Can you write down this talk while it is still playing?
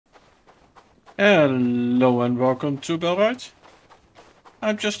Hello and welcome to Bellwright.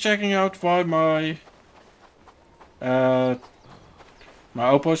 I'm just checking out why uh my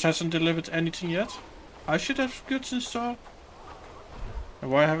outpost hasn't delivered anything yet. I should have goods in store.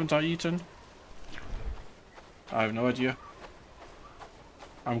 And why haven't I eaten? I have no idea.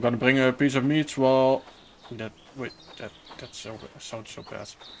 I'm gonna bring a piece of meat while that sounds so bad.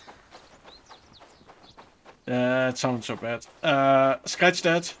 That sounds so bad. Scratch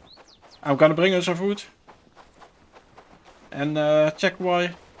that. I'm gonna bring her some food. And check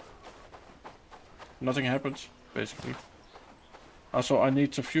why nothing happened, basically. Also, I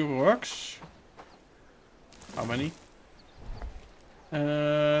need a few rocks. How many?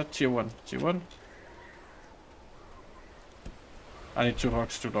 Tier 1. Tier 1. I need 2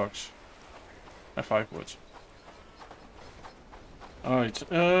 logs. And 5 wood. Alright,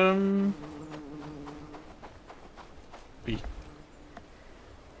 B.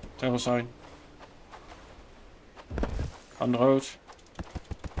 Travel sign. On the road.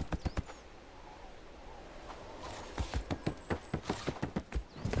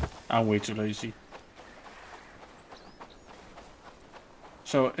 I'm way too lazy.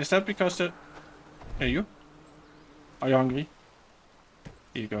 So, is that because the... Hey, you? Are you hungry?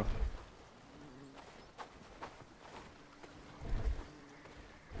 Here you go.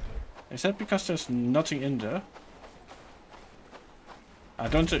 Is that because there's nothing in there? I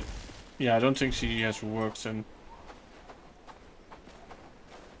don't think... Yeah, I don't think she has worked and...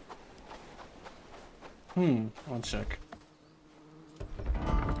 One sec.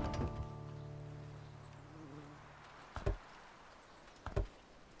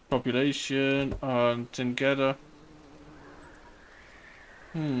 Population and tin gather.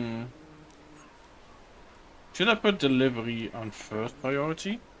 Should I put delivery on first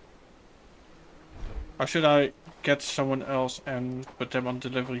priority? Or should I get someone else and put them on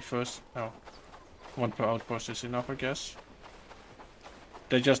delivery first? Oh, 1 per outpost is enough, I guess.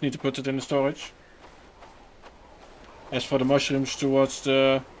 They just need to put it in the storage. As for the mushrooms towards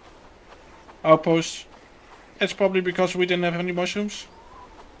the outpost, it's probably because we didn't have any mushrooms.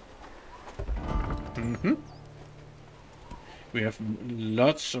 We have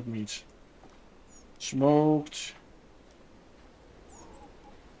lots of meat. Smoked.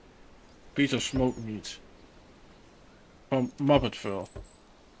 Piece of smoked meat. From Mobbetville.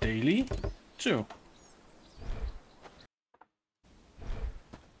 Daily? 2.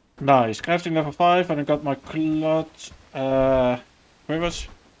 Nice. Crafting level 5 and I got my cloth. Where am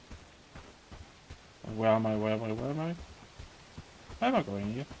I? Where am I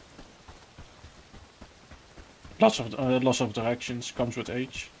going here? Lots of directions comes with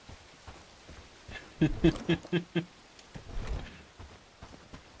age.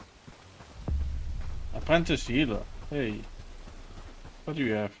 Apprentice healer. Hey. What do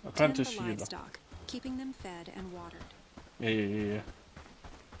you have? Apprentice healer. Livestock, keeping them fed and watered. Yeah.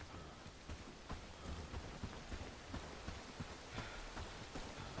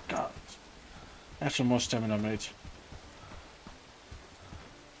 God. Have some more stamina, mate.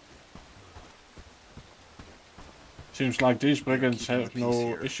 Seems like these brigands have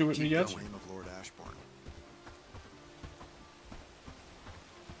no issue with me yet.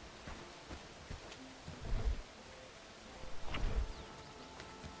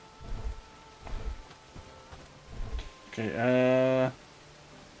 Okay,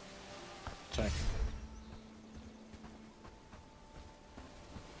 check.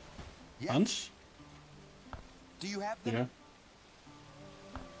 Yes. Hans? Do you have them?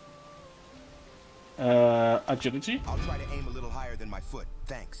 Yeah. Agility? I'll try to aim a little higher than my foot,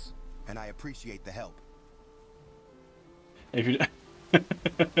 thanks. And I appreciate the help. If you...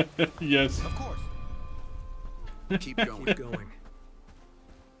 Yes. Of course. Keep going.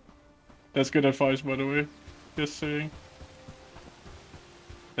 That's good advice, by the way. Just saying.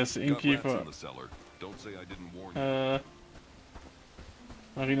 That's the innkeeper. In the cellar. Don't say I didn't warn you.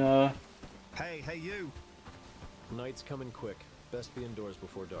 Marina. Hey, you. Night's coming quick. Best be indoors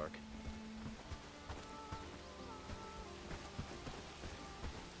before dark.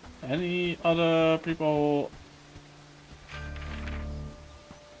 Any other people?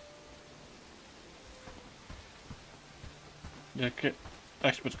 The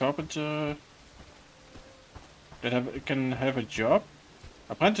expert carpenter that can have a job.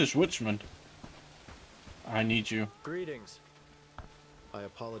 Apprentice woodsman. I need you. Greetings. I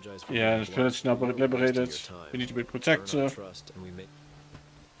apologize for the village now liberated. We need to be protected.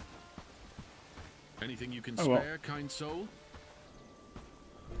 Anything you can spare, kind soul?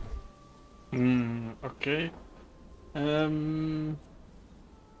 Okay. There's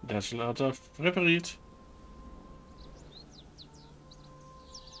a lot of riverite.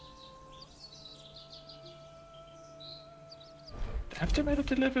 Have they made a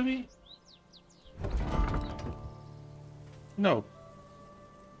delivery? No.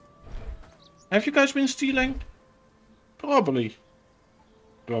 Have you guys been stealing? Probably.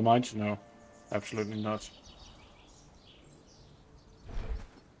 Do I mind? No. Absolutely not.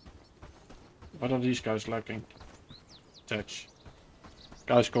 What are these guys lacking? Touch.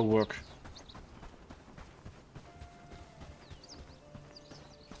 Guys, go work.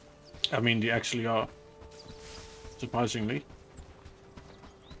 I mean, they actually are. Surprisingly.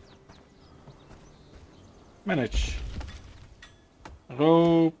 Manage.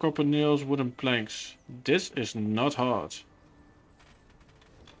 Rope, copper nails, wooden planks. This is not hard.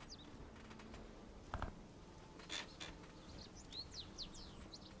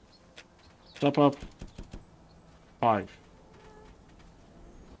 Top up. 5.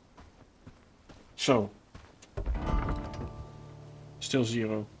 So. Still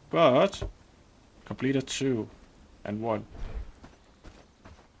 0. But completed 2 and 1.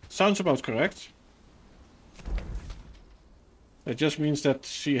 Sounds about correct. That just means that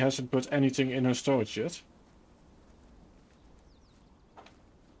she hasn't put anything in her storage yet.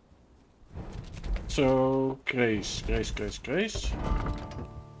 So, Grace.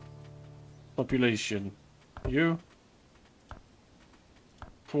 Population. You.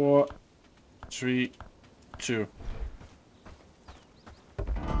 4, 3, 2.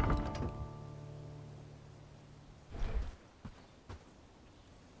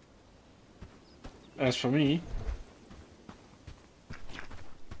 As for me,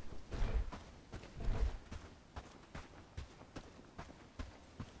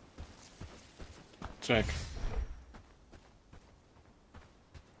 track.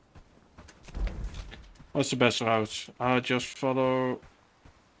 What's the best route? I just follow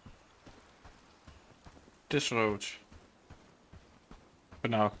this road. For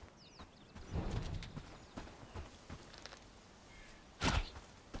now.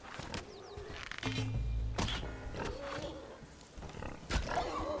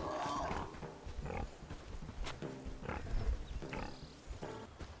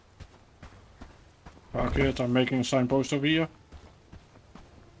 Okay, I'm making a signpost over here.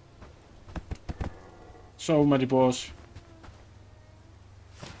 So many boars.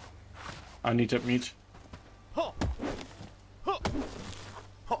 I need that meat.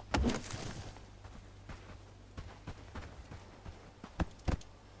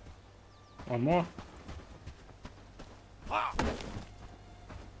 One more.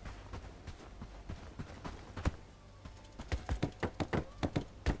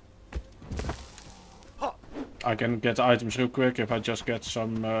 I can get the items real quick if I just get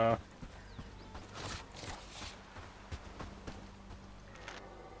some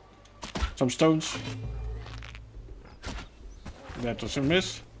stones. That was a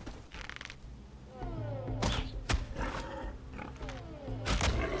miss.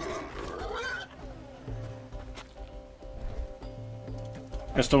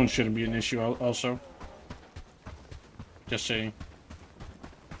 Stones shouldn't be an issue also. Just saying.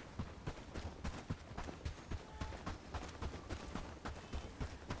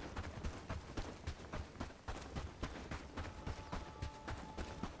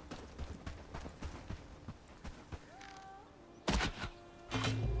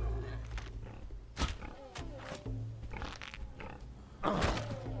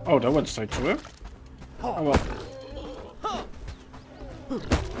 Oh, that went straight to him. Oh well.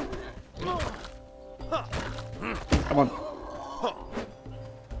 Come on.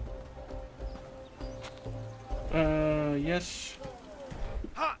 Yes.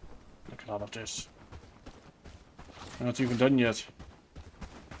 Look at all of this. I'm not even done yet.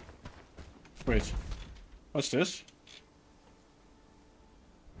 Wait. What's this?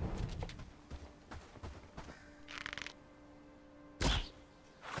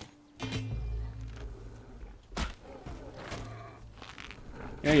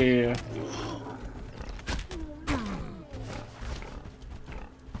 Yeah.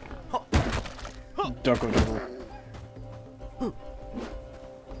 Doggo.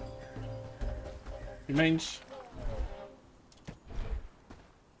 Remains.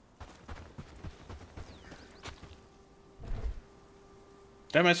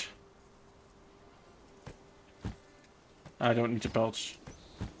 Damn it. I don't need the pelts.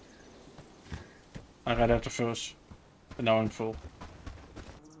 I ran out of first. And now I'm full.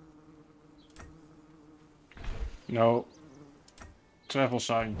 No. Travel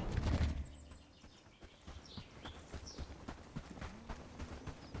sign.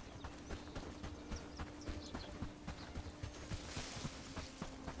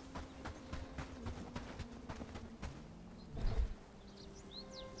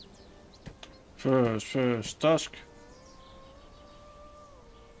 First task.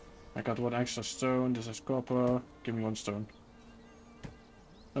 I got 1 extra stone. This is copper. Give me 1 stone.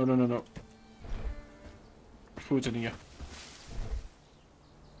 No, no, no, no. Food in here.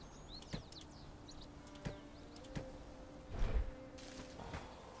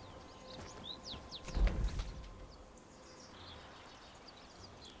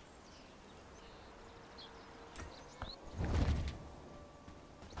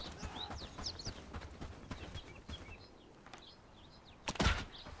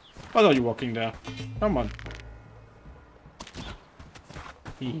 What are you walking there? Come on.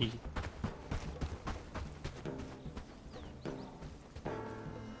 Hehe.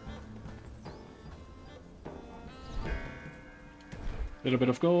 Little bit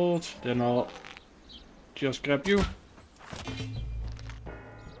of gold, then I'll just grab you.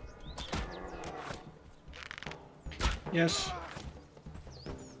 Yes.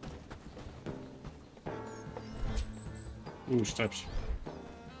 Ooh, steps.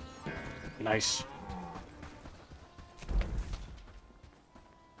 Nice.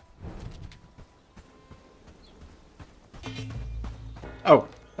 Oh,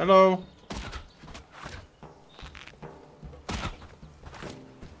 hello.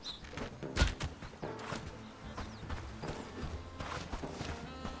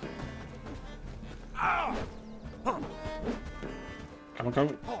 Come on, come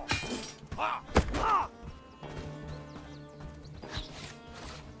on.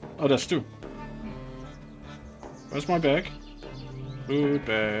 Oh, that's 2. Where's my bag? Food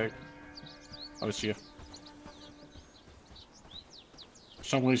bag. Oh, it's here. For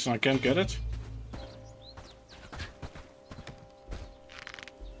some reason I can't get it.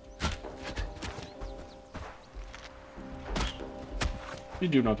 We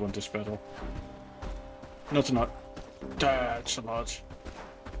do not want this battle. Not a lot. That's a lot.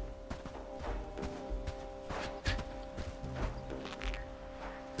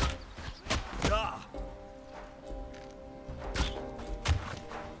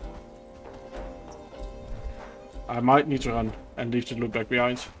 I might need to run and leave the loot bag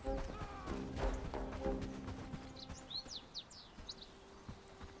behind.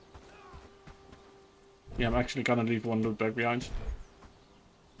 Yeah, I'm actually gonna leave 1 loot bag behind.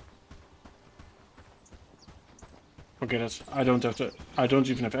 Forget it. I don't have to. I don't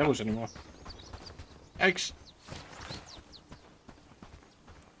even have arrows anymore. X.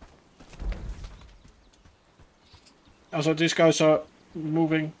 Also, these guys are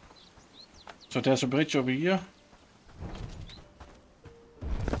moving. So there's a bridge over here.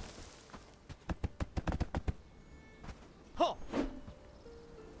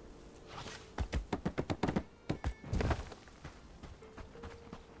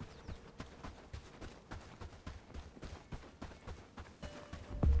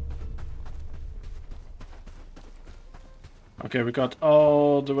 Okay, we got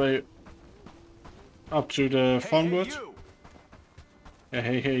all the way up to the farmwood.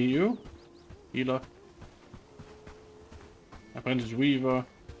 Hey, you. Healer. Apprentice weaver.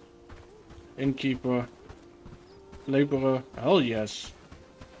 Innkeeper. Laborer. Hell yes.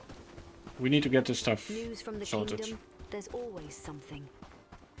 We need to get this stuff News from the sorted. kingdom. There's always something.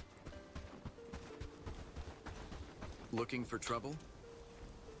 Looking for trouble?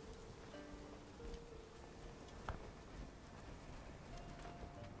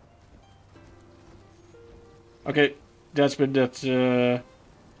 Okay, that's been that.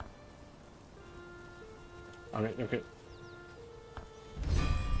 Okay.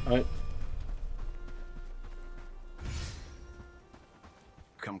 Alright.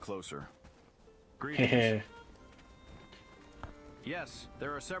 Come closer. Greetings. Yes,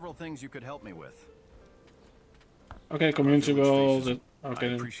 there are several things you could help me with. Okay, community goal. I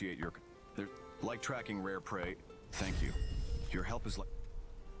Okay. appreciate your... Like tracking rare prey. Thank you. Your help is like...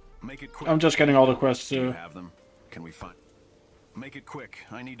 Make it quick. I'm just getting all the quests. Do you have them? Can we find... Make it quick.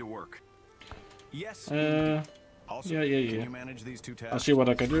 I need to work. Yes. Also, yeah. Can you manage these 2 tasks? I'll see what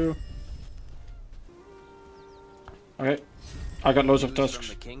I can do. Okay. I got loads of News tasks.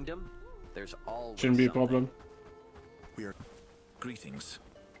 from the kingdom? There's always Shouldn't be a something. problem. We are... Greetings.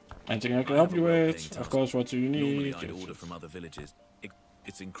 Anything I can help you with? Of course, what do you Normally need? I'd order from other villages.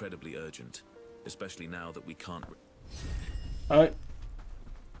 It's incredibly urgent, especially now that we can't... Alright.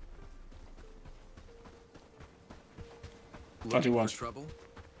 Looking What do you for want? trouble?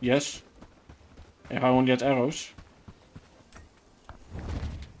 Yes. If I only get arrows.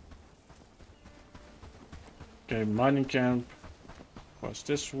 Okay, mining camp. What's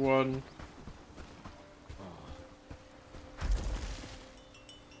this one?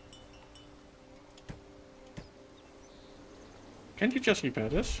 Can't you just repair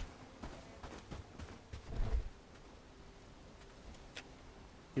this?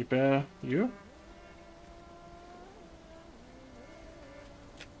 repair you.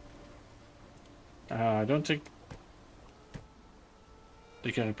 I don't think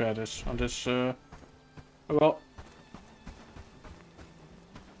they can repair this on this. Well,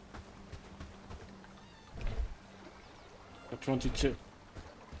 22.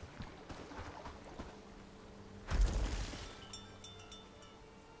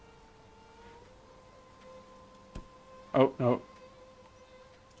 Oh no.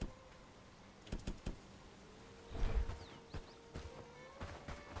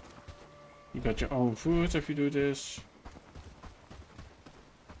 You got your own food if you do this.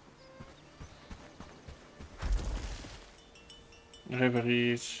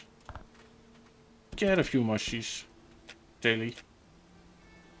 Reveries. Get a few mushies daily.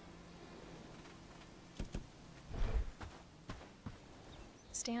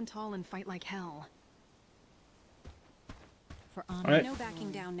 Stand tall and fight like hell. For honor. Alright. No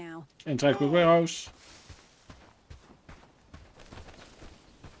backing down now. Interact with warehouse.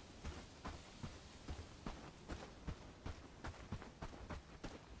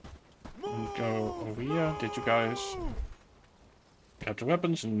 And go over here. Did you guys grab the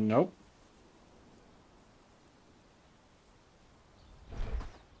weapons? Nope.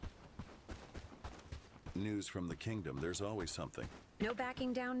 News from the kingdom. There's always something. No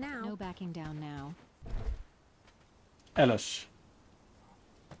backing down now. No backing down now. Alice.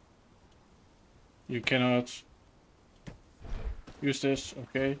 You cannot use this,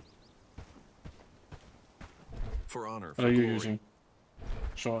 okay? For honor, What for are you glory. using?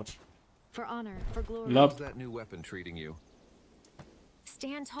 Sword. For honor, for glory. Love. How's that new weapon treating you?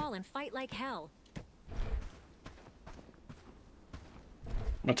 Stand tall and fight like hell.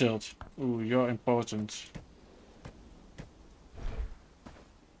 Mathilde. Ooh, you're important.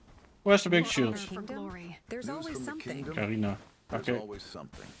 Where's the big For shield? honor, for glory. There's News always from the something. kingdom? Karina. There's Okay. always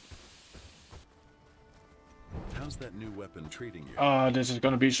something. How's that new weapon treating you? Ah, this is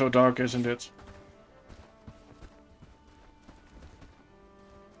gonna be so dark, isn't it?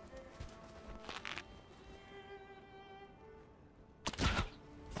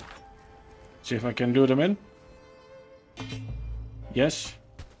 See if I can lure them in. Yes.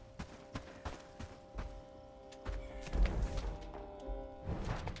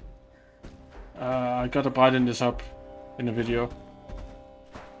 I gotta brighten this up in the video.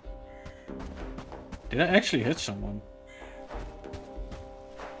 Did I actually hit someone?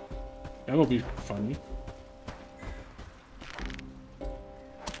 That will be funny.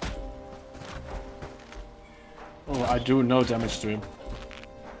 Oh, I do no damage to him.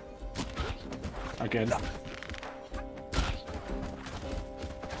 Again.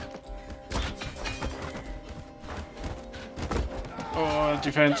 Oh,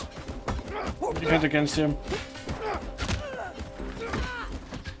 defend. Defend against him.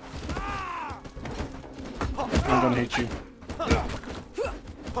 I'm gonna hit you.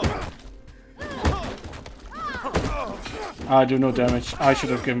 I do no damage. I should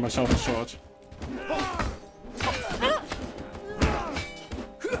have given myself a sword.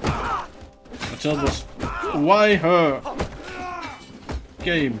 Mathilde was... Why her?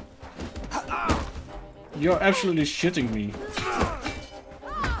 Game. You're absolutely shitting me.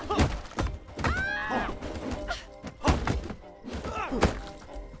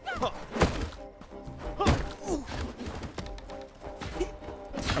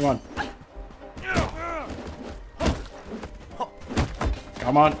 Come on.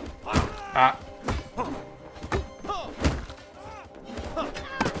 Come on. Ah.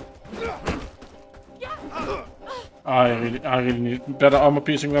 I really need better armor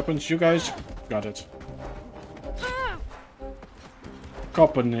piercing weapons. You guys got it.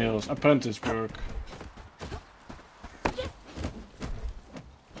 Copper nails, apprentice work.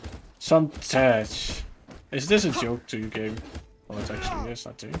 Some touch. Is this a joke to you, game? Well, it actually is,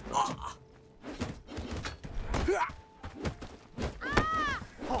 I think. But...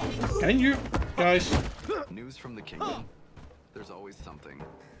 Can you guys? News from the kingdom. There's always something.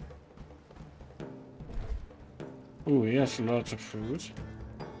 Ooh, he has lots of food.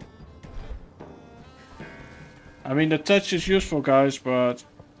 I mean, the touch is useful, guys, but...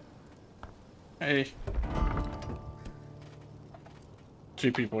 Hey.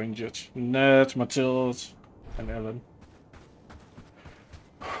 3 people injured. Ned, Mathilde, and Ellen.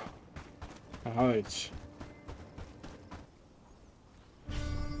 Alright.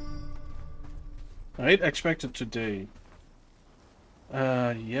 Raid expected today.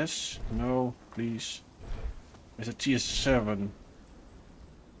 Yes, no, please. It's a tier 7.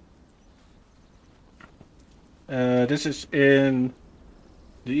 This is in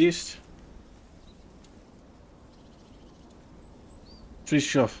the east. 3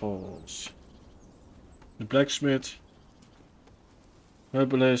 shovels. The blacksmith.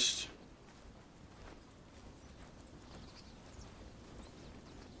 Herbalist.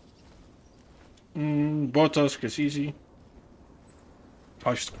 Board task is easy.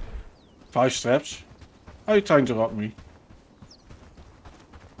 5 straps. Are you trying to rob me?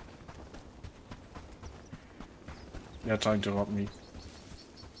 You're trying to rob me.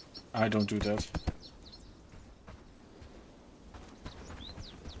 I don't do that.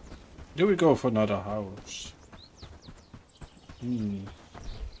 Do we go for another house?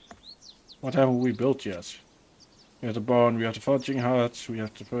 What haven't we built yet? We have the barn, we have the foraging hut, we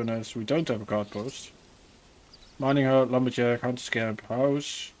have the furnace, we don't have a guard post. Mining hut, lumberjack, hunter's camp,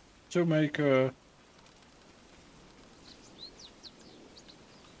 house, toolmaker.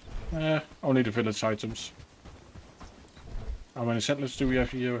 Only the village items. How many settlers do we have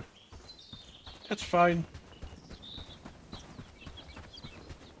here? That's fine.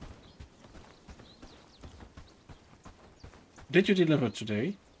 Did you deliver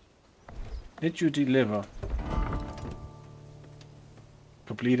today? Did you deliver?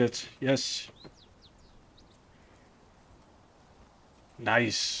 Completed, yes.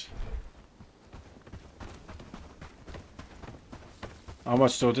 Nice. How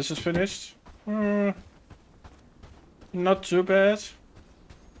much till this is finished? Not too bad.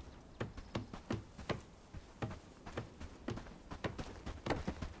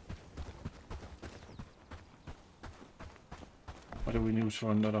 What do we use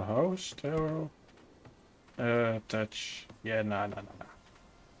for another house? Tarot. Attach. Yeah, nah.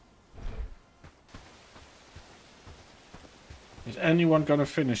 Is anyone gonna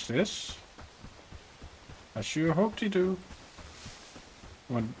finish this? I sure hope they do.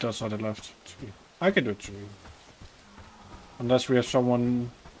 What does other left? 3. I can do 3. Unless we have someone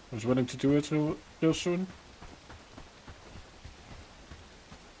who's willing to do it real soon.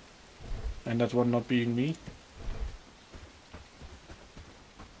 And that one not being me.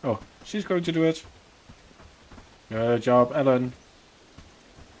 Oh, she's going to do it. Good job, Ellen.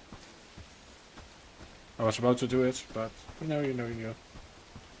 I was about to do it, but you know.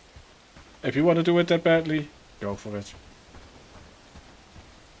 If you want to do it that badly, go for it.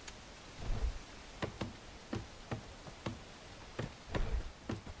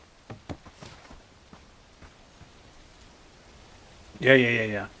 Yeah.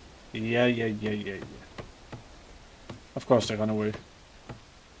 Yeah. Of course they run away.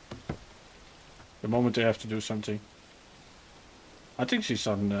 The moment they have to do something. I think she's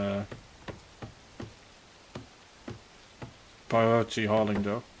on priority hauling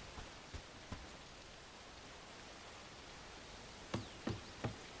though.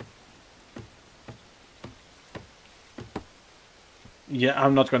 Yeah,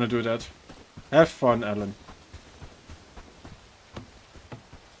 I'm not gonna do that. Have fun, Ellen.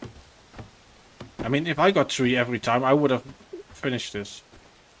 I mean, if I got 3 every time, I would have finished this.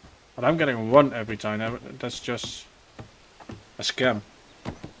 But I'm getting 1 every time. That's just a scam.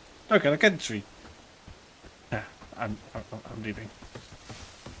 Okay, I get 3. Yeah, I'm leaving.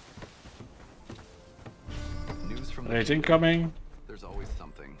 News from Raid incoming. There's always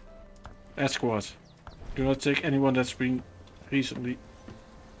something. Escort. Do not take anyone that's been recently.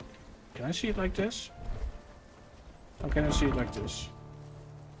 Can I see it like this? How can I see it like this?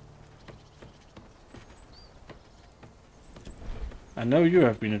 I know you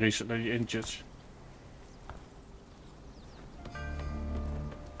have been recently injured.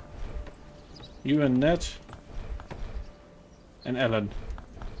 You and Ned. And Ellen.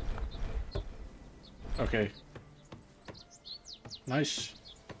 Okay. Nice.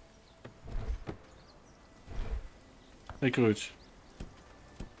 Recruit.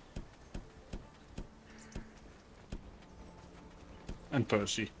 And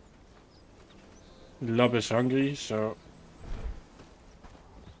Percy. Lub is hungry, so...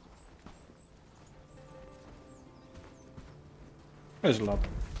 Where's Lub?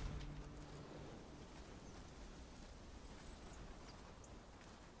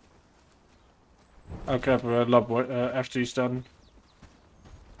 I'll grab Lub after he's done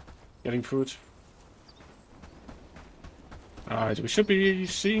getting food. Alright, we should be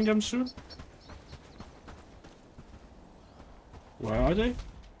seeing them soon. Where are they?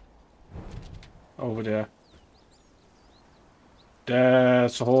 Over there.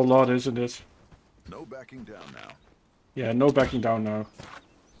 That's a whole lot, isn't it? No backing down now. Yeah, no backing down now.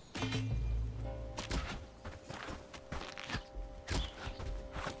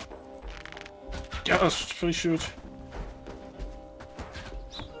 Just free shoot.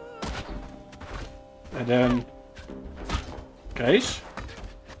 And then... Case.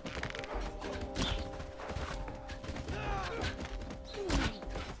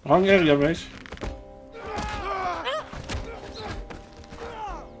 Wrong area, mate.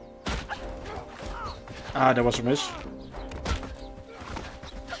 Ah, that was a miss.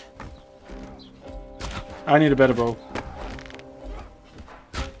 I need a better bow.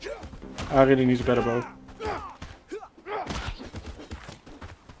 I really need a better bow.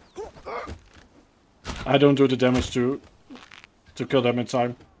 I don't do the damage to kill them in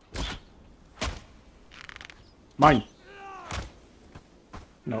time. Mine.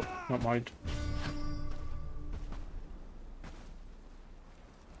 No, not mine.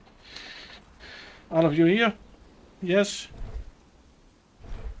 All of you here? Yes.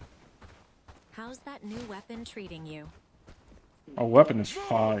 How's that new weapon treating you? Our weapon is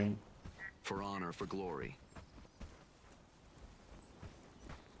fine. For honor, for glory.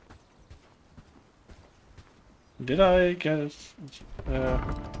 Did I get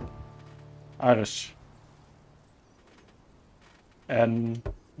Iris? And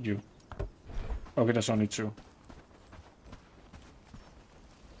you. Okay, that's only 2.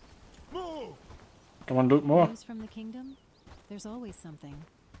 Come on, loot more. News from the kingdom? There's always something.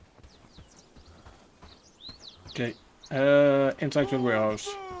 Okay. Inside the warehouse.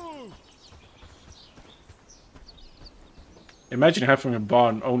 Imagine having a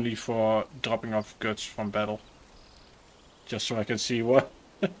barn only for dropping off goods from battle. Just so I can see what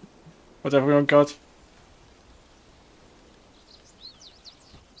what everyone got.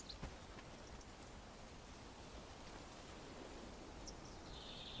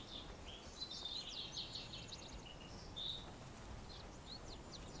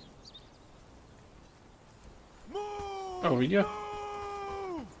 Over here.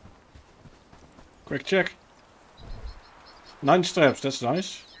 Quick check. 9 straps, that's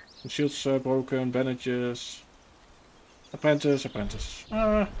nice. The shields broken, bandages. Apprentice.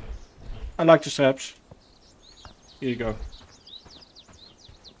 I like the straps. Here you go.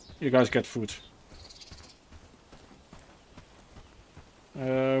 You guys get food.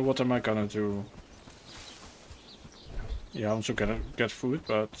 What am I gonna do? Yeah, I'm also gonna get food,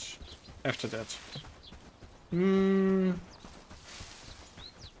 but after that.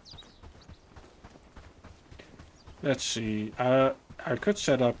 Let's see. I could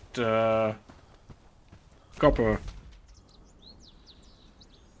set up the copper,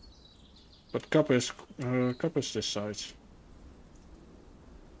 but copper is this size.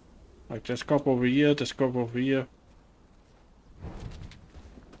 Like there's copper over here, there's copper over here.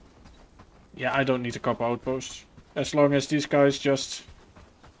 Yeah, I don't need a copper outpost as long as these guys just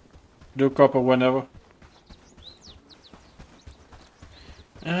do copper whenever.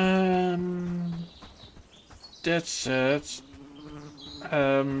 That's it.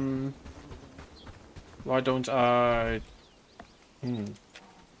 Why don't I...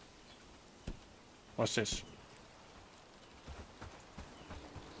 What's this?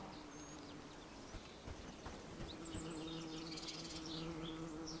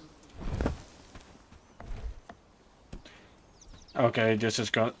 Okay, this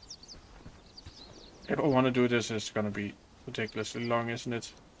is gonna... If I want to do this, it's gonna be ridiculously long, isn't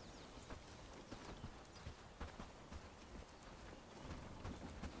it?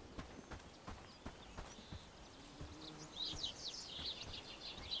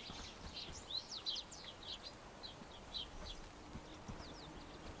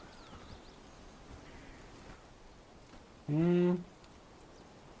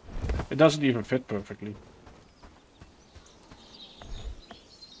 It doesn't even fit perfectly.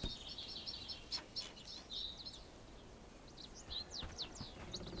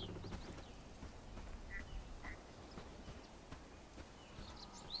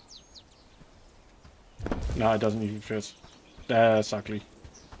 No, it doesn't even fit. That's ugly.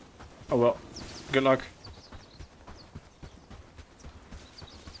 Oh well, good luck.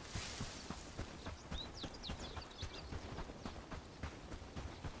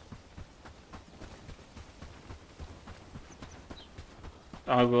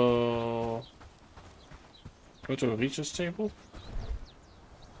 I will go to a research table.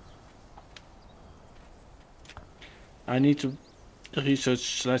 I need to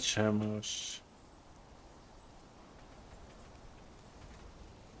research sledgehammers.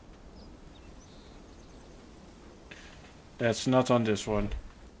 That's not on this one.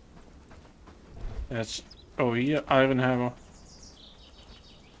 That's... Oh, here, iron hammer.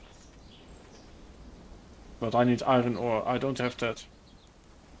 But I need iron ore. I don't have that.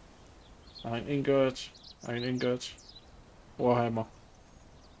 Iron ingot. Ore hammer.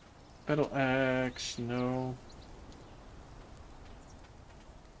 Battle axe, no.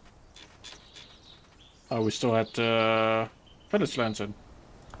 Oh, we still had village lantern.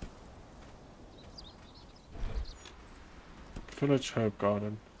 Village herb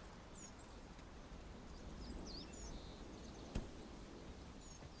garden.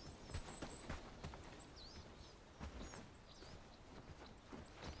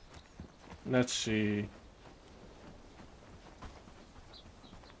 Let's see.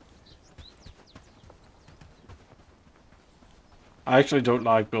 I actually don't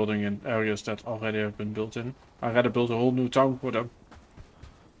like building in areas that already have been built in. I'd rather build a whole new town for them.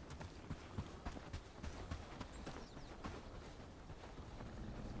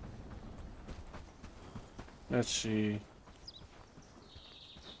 Let's see.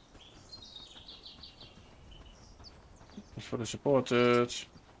 That's for the supported.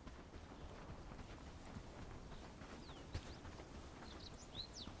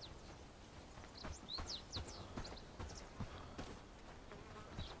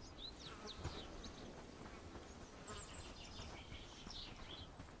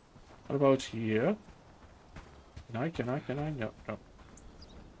 What about here? Can I? No, no.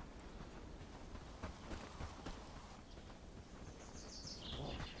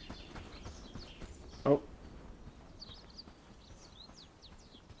 Oh.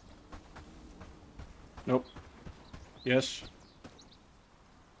 Nope. Yes.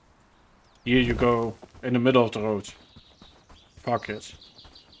 Here you go. In the middle of the road. Fuck it.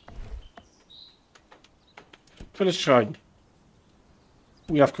 Village shrine.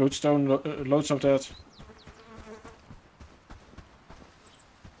 We have codestone, loads of that.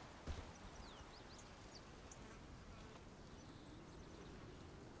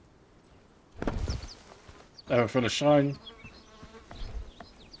 Village shrine.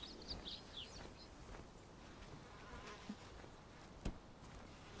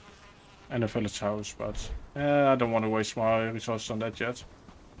 And a village house, but I don't want to waste my resources on that yet.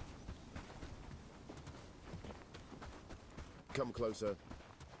 Come closer.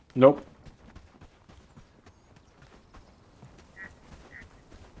 Nope.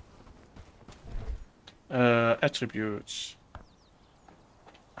 Attributes.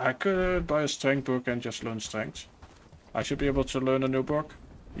 I could buy a strength book and just learn strength. I should be able to learn a new book.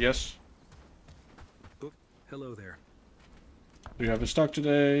 Yes. Book. Hello there. Do you have a stock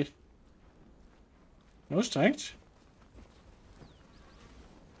today? No strength?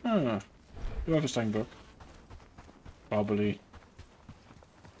 Huh. Do you have a strength book? Probably.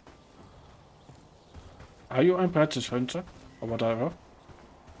 Are you an apprentice hunter? Or whatever?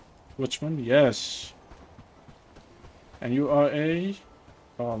 Woodsman? Yes. And you are a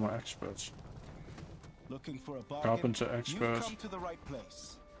farmer expert. Looking for a bargain? Carpenter expert. You've come to the right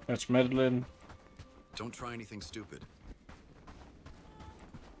place. That's Madeline. Don't try anything stupid.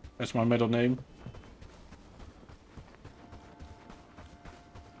 That's my middle name.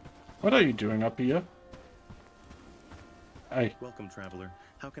 What are you doing up here? Hey. Welcome, traveler.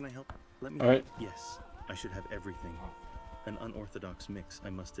 How can I help? Let me. Alright. Yes, I should have everything. An unorthodox mix, I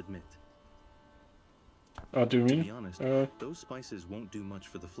must admit. Oh, do you mean? To be honest, those spices won't do much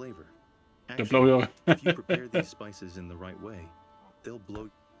for the flavor. They blow your... If you prepare these spices in the right way, they'll blow.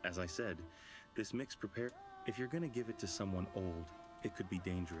 As I said, this mix prepared. If you're gonna give it to someone old, it could be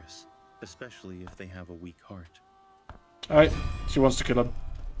dangerous, especially if they have a weak heart. Alright, she wants to kill him.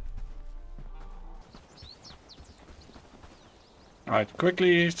 Alright,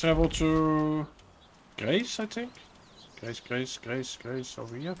 quickly travel to Grace, I think. Grace,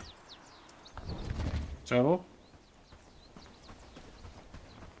 over here. Travel.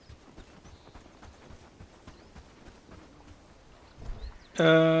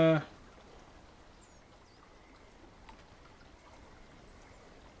 I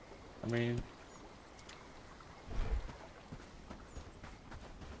mean,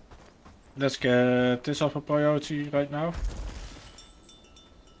 let's get this off a priority right now.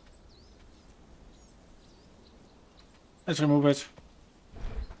 Let's remove it.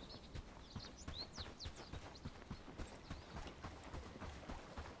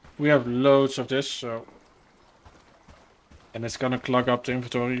 We have loads of this, so... And it's gonna clog up the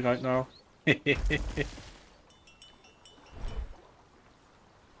inventory right now.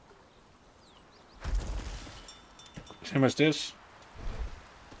 Same as this.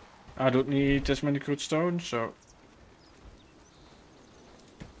 I don't need this many good stone, so...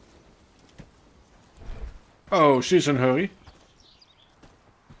 Oh, she's in a hurry.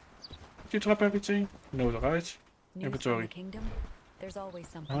 Did you drop everything? No, right? Inventory. Kingdom, there's always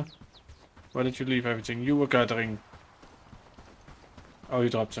something. Huh? Why did you leave everything? You were gathering. Oh, you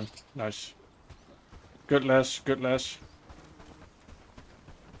dropped them. Nice. Good lass, good lass.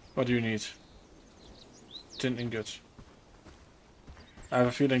 What do you need? Tin ingots. I have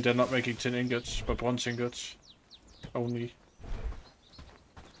a feeling they're not making tin ingots, but bronze ingots. Only.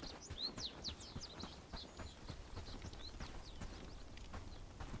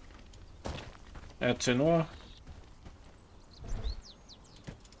 Add tin ore.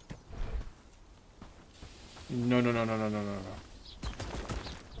 No.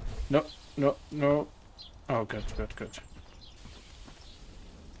 No. No, no. Oh, good, good, good.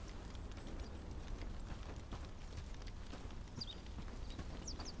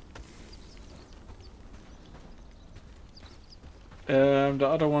 The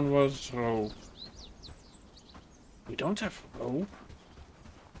other one was rope. We don't have rope.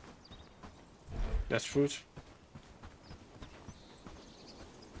 That's food.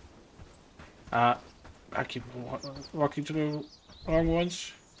 I keep walking to the wrong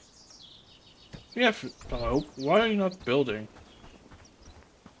ones. We have rope. Why are you not building?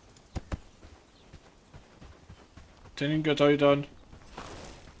 Tin ingot, are you done?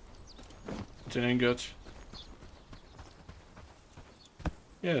 Tin ingot.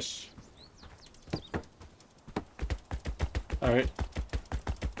 Yes. Alright.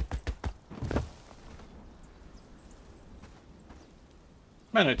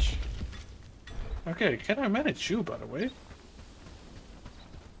 Manage. Okay, can I manage you, by the way?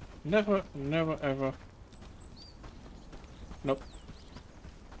 Never, never, ever. Nope.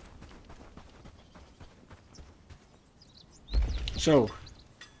 So.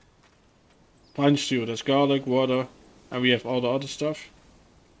 Pine stew, that's garlic, water, and we have all the other stuff.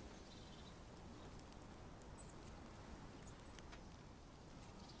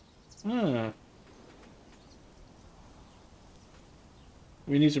 Ah.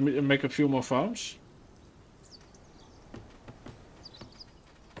 We need to make a few more farms.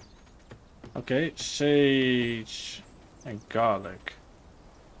 Okay, sage and garlic.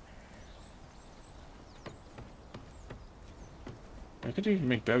 I could even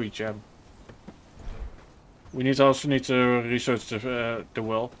make berry jam. We also need to research the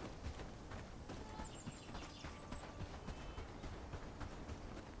well.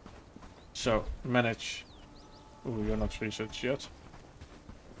 So manage. Oh, you're not researched yet.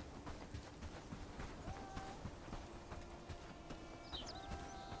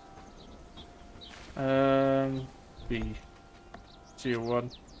 B. Tier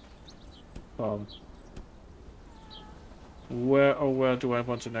 1. Farm. Where do I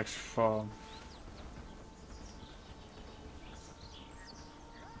want the next farm?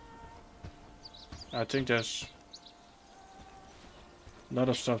 I think there's a lot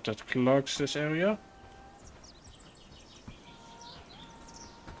of stuff that clogs this area.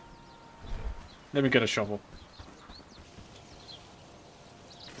 Let me get a shovel.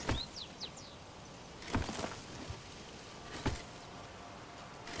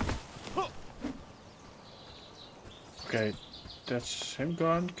 Okay, that's him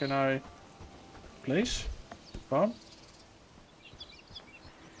gone. Can I place? Farm?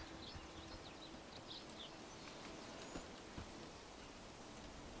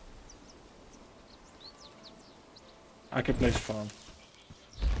 I can place farm.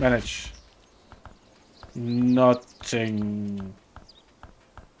 Manage. Nothing.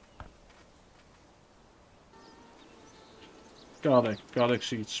 Garlic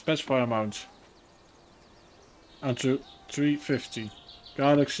seeds. Specify amount. Onto 350.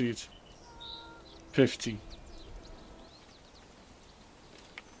 Garlic seed. 50.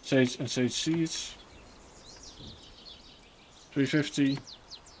 Sage and sage seeds. 350.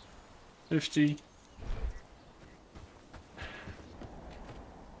 50.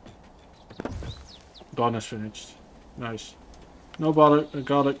 Gone is finished. Nice. No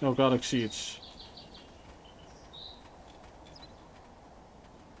garlic seeds.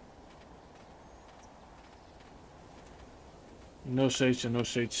 No sage and no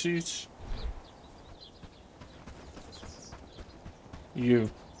sage seeds. You.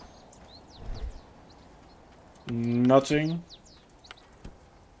 Nothing.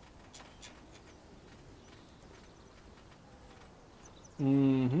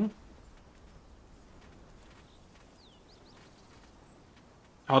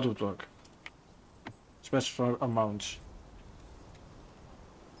 How do it work? Specify amount.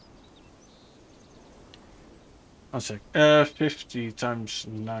 One sec. 50 times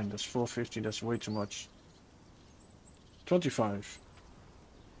 9, that's 450, that's way too much. 25.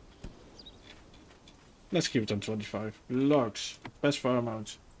 Let's keep it on 25. Logs. Specify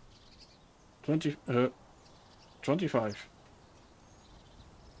amount. 25.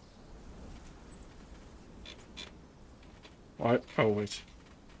 Why? Oh, wait.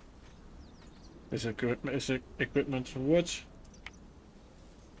 Is it equipment from wood?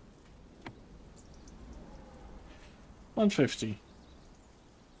 150.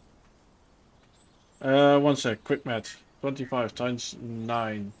 One sec. Quick math. 25 times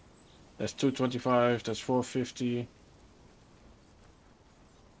 9. That's 225. That's 450.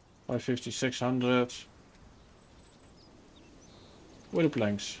 550, 600. With the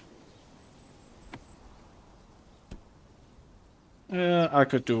planks. I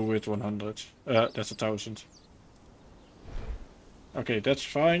could do with 100. That's 1,000. Okay, that's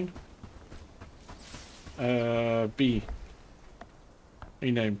fine. B.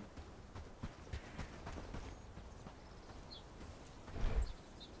 Rename.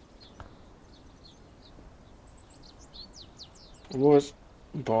 Was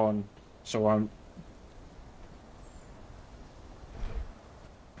born, so I'm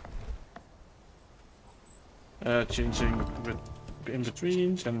changing with in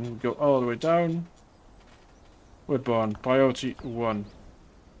betweens and go all the way down. Woodborn, priority 1.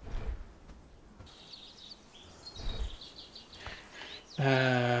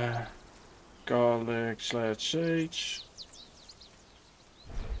 Garlic / sage.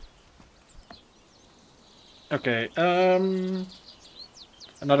 Okay,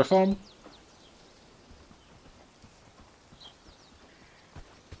 another farm.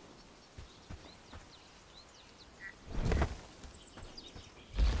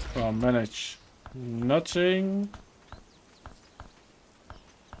 Farm manage. Nothing.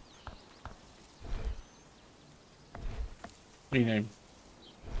 Rename.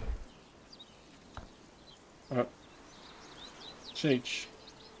 Sage.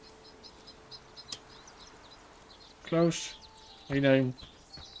 Close. Rename.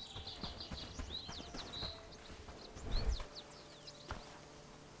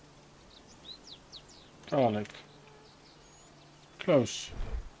 Garlic. Close.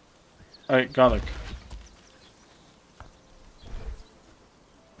 Garlic.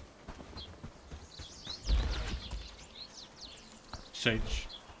 Sage.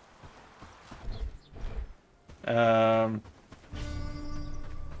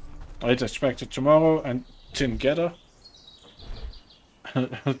 I'd expect it tomorrow and tin getter.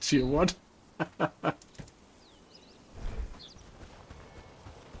 Tier 1.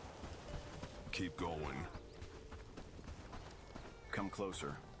 Keep going. Come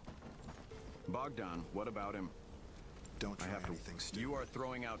closer. Bogdan, what about him? Don't try anything stupid. You are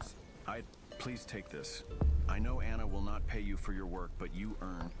throwing out... Please take this. I know Anna will not pay you for your work, but you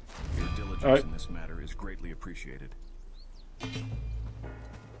earn. Your diligence in this matter is greatly appreciated.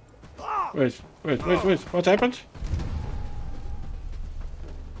 Wait. What happened?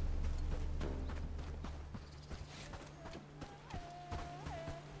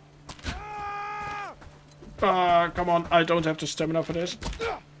 Come on, I don't have the stamina for this.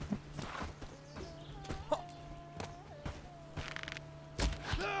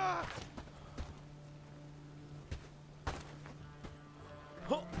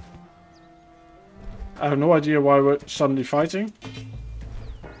 I have no idea why we're suddenly fighting.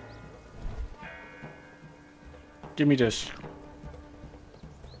 Give me this.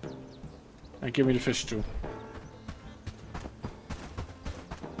 And give me the fish too.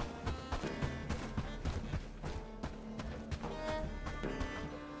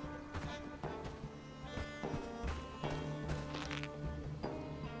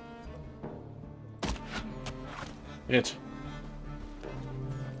 It.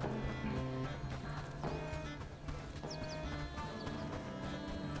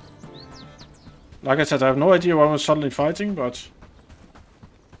 Like I said, I have no idea why we're suddenly fighting, but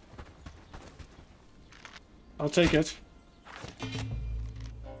I'll take it.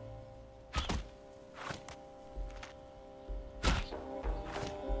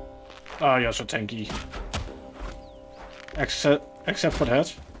 Ah, you're so tanky. Except for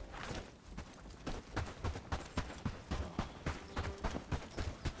that.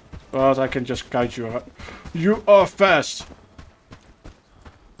 But I can just guide you around. You are fast!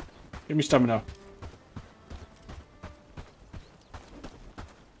 Give me stamina.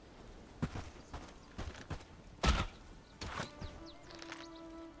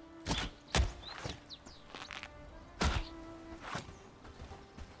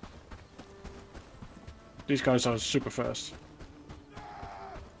 These guys are super fast.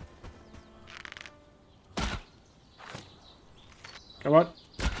 Come on.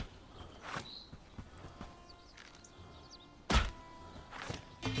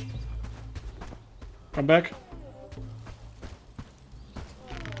 Come back.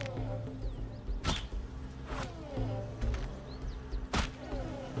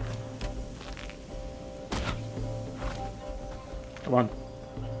 Come on.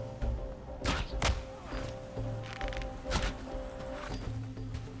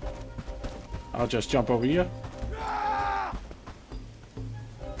 I'll just jump over here.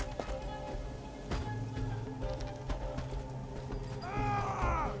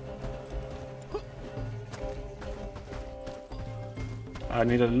 I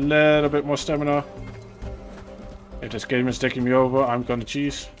need a little bit more stamina. If this game is taking me over, I'm gonna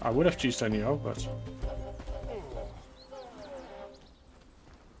cheese. I would have cheesed anyhow, but...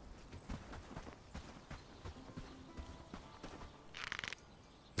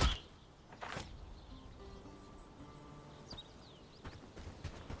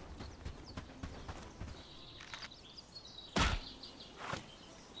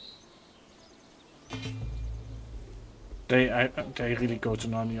 They really go to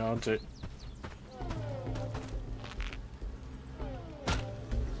Narnia, aren't they?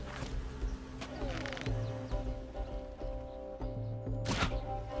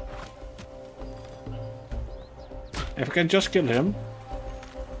 If I can just kill him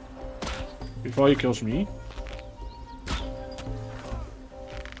before he kills me.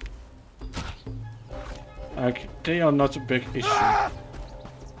 Like, they are not a big issue.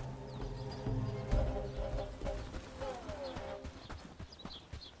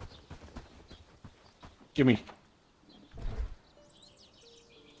 Gimme.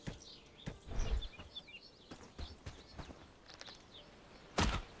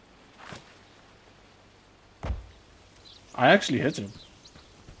 I actually hit him.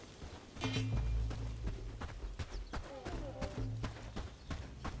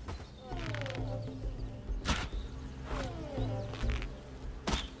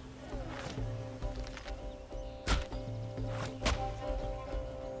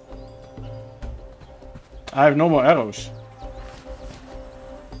 I have no more arrows.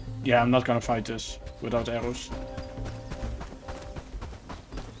 Yeah, I'm not gonna fight this without arrows.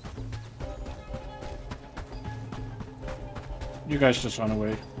 You guys just run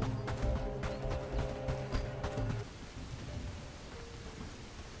away.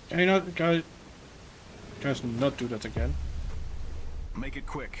 You know, guys, not do that again. Make it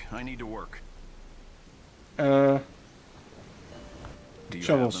quick. I need to work. Uh, Do you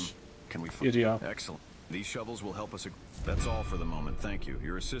shovels. have them? Can we Yeah, they are. Excellent. These shovels will help us. That's all for the moment. Thank you.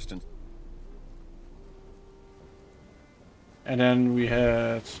 Your assistance. And then we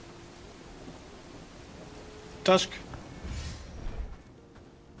had Tusk.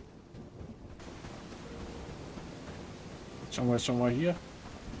 Somewhere here.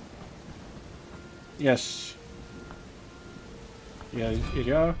 Yes. Yeah, here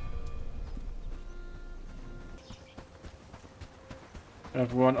you are.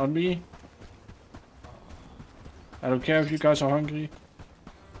 Everyone on me. I don't care if you guys are hungry.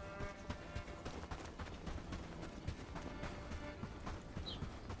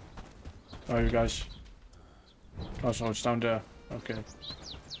 Oh, you guys. Oh, so it's down there. Okay.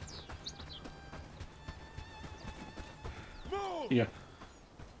 Yeah.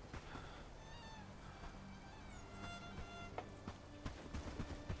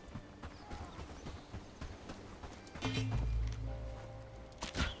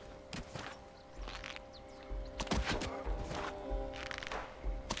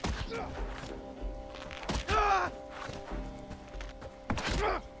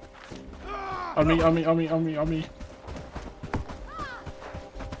 On me.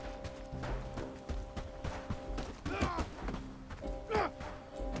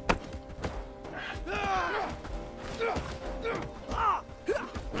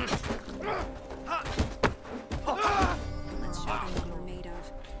 Let's show them what we're made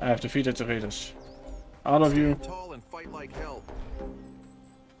of. I have defeated the raiders. All of you, Stand tall and fight like hell.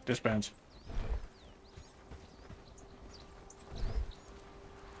 disband.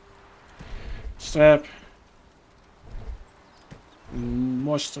 Strap.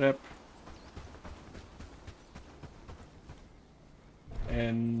 More strap.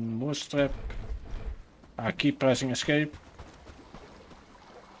 And more strap. I keep pressing escape.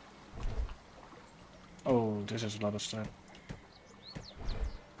 Oh, this is a lot of strap.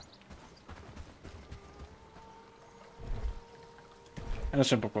 And a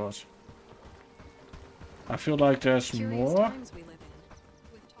simple cord. I feel like there's Curious more. times we live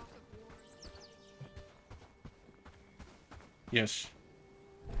in. With talk of wars. Yes.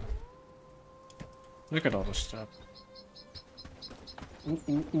 Look at all this stuff.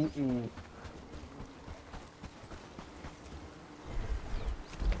 Ooh.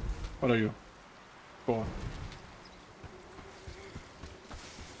 What are you? Cool.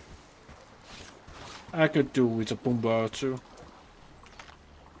 I could do with a Pumbaa too.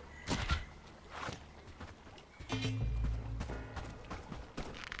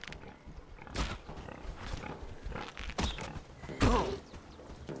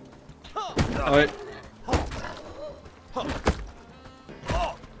 Alright.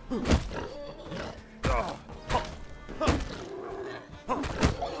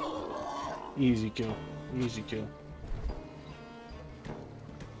 Easy kill. Easy kill.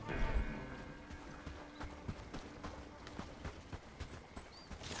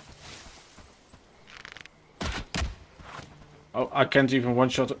 Oh, I can't even one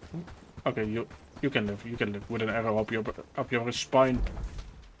shot. Okay, you can live. You can live with an arrow up your spine.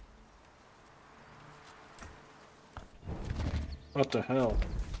 What the hell?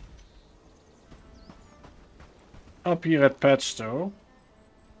 Up here at Petstow.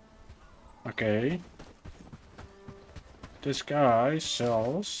 Okay. This guy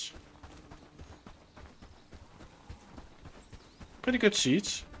sells pretty good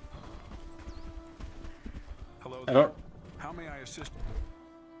seeds. Hello Hello. there. How may I assist?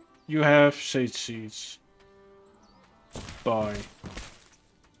 You have sage seeds. Buy.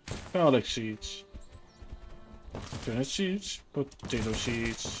 Garlic seeds. Turnip seeds. Potato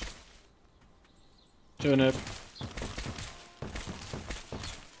seeds. Turnip.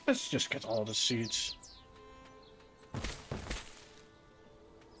 Let's just get all the seeds.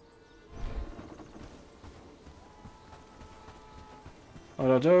 What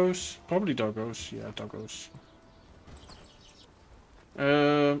are those? Probably doggos. Yeah, doggos.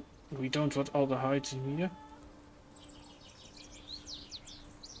 We don't want all the hides in here.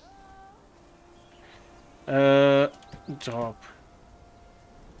 Drop.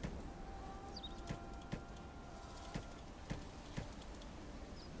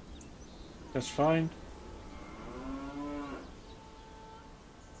 That's fine.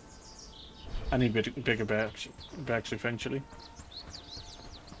 I need bigger bags eventually.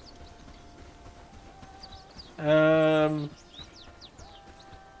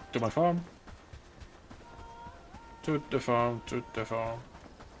 To my farm. To the farm, to the farm.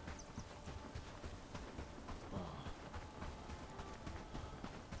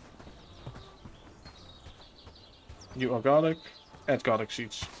 You are garlic. Add garlic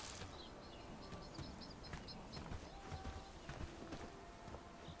seeds.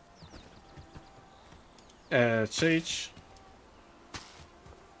 Add sage.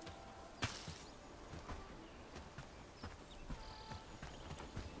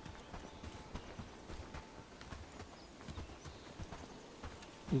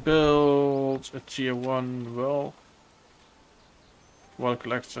 Build a tier 1 well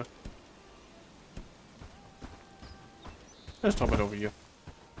collector. Let's drop it over here.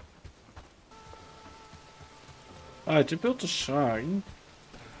 Alright, they built a shrine.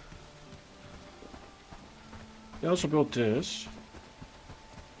 They also built this.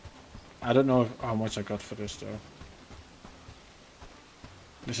 I don't know how much I got for this though.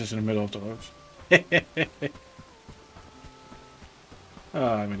 This is in the middle of the road.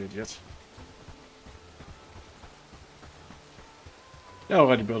 I'm an idiot. They're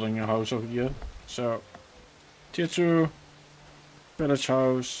already building a house over here. So, tier 2, village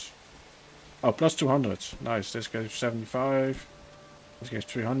house. Oh, plus 200. Nice. This gives 75. This gives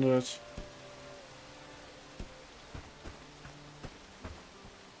 300.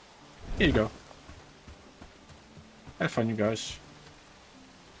 Here you go. Have fun, you guys.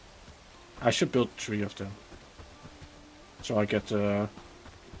 I should build 3 of them. So I get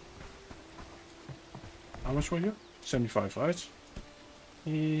how much were you? 75, right?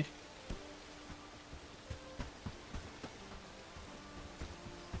 I'm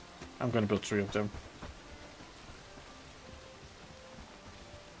gonna build 3 of them.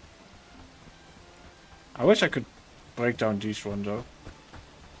 I wish I could break down these one though.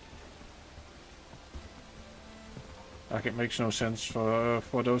 Like it makes no sense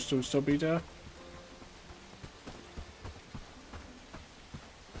for those to still be there.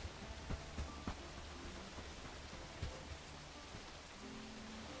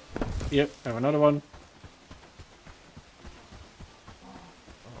 Yep, have another one.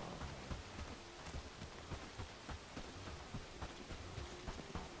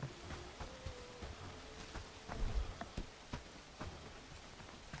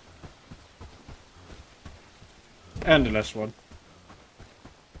 And the last one.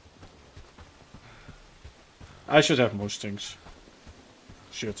 I should have most things.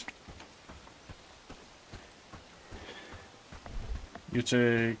 Should. You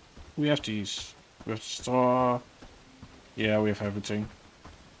take... We have these. We have straw. Yeah, we have everything.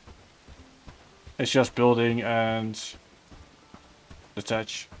 It's just building and the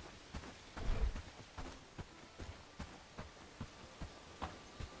thatch.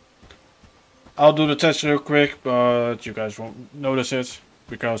 I'll do the test real quick, but you guys won't notice it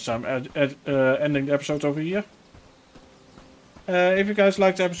because I'm ending the episode over here. If you guys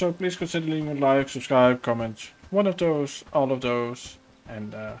liked the episode, please consider leaving a like, subscribe, comment. One of those, all of those,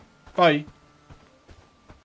 and bye.